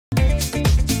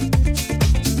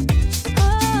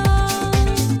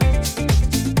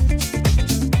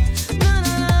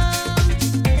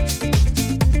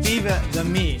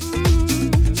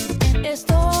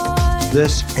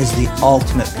This is the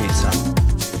ultimate pizza.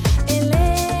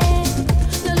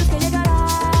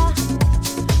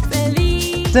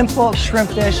 Simple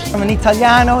shrimp dish from an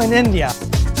Italiano in India.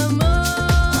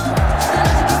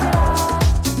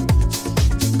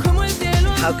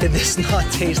 How could this not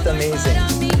taste amazing?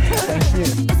 Thank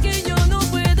you.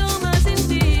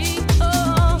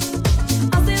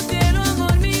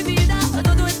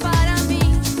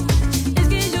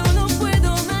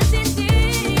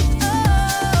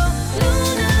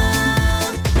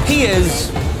 He is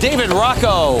David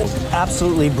Rocco.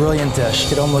 Absolutely brilliant dish.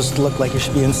 Could almost look like it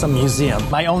should be in some museum.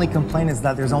 My only complaint is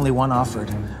that there's only one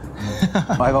offered.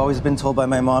 I've always been told by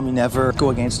my mom you never go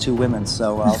against two women,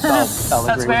 so I'll agree with you.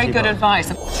 That's very good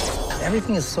advice.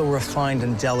 Everything is so refined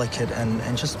and delicate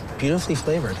and just beautifully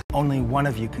flavored. Only one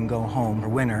of you can go home a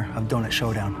winner of Donut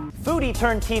Showdown. Foodie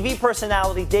turned TV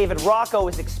personality David Rocco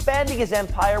is expanding his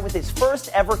empire with his first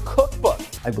ever cookbook.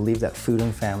 I believe that food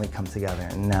and family come together,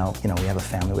 and now, you know, we have a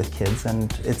family with kids,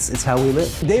 and it's how we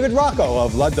live. David Rocco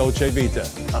of La Dolce Vita.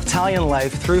 Italian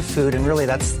life through food, and really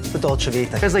that's the Dolce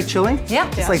Vita. You guys like chilling? Yeah.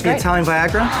 It's like the Italian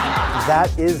Viagra. That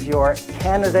is your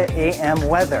Canada AM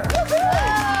weather.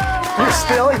 You're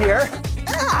still here.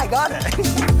 I got it.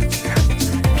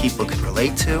 People could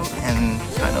relate to and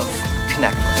kind of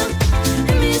connect with.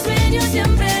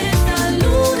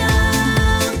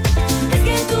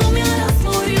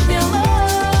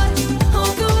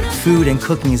 Food and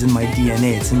cooking is in my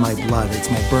DNA, it's in my blood, it's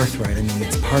my birthright. I mean,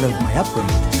 it's part of my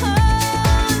upbringing.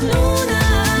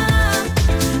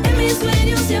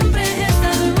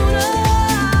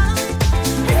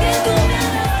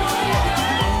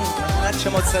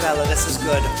 Mozzarella, this is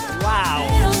good. Wow.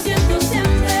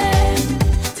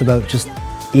 It's about just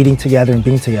eating together and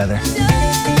being together.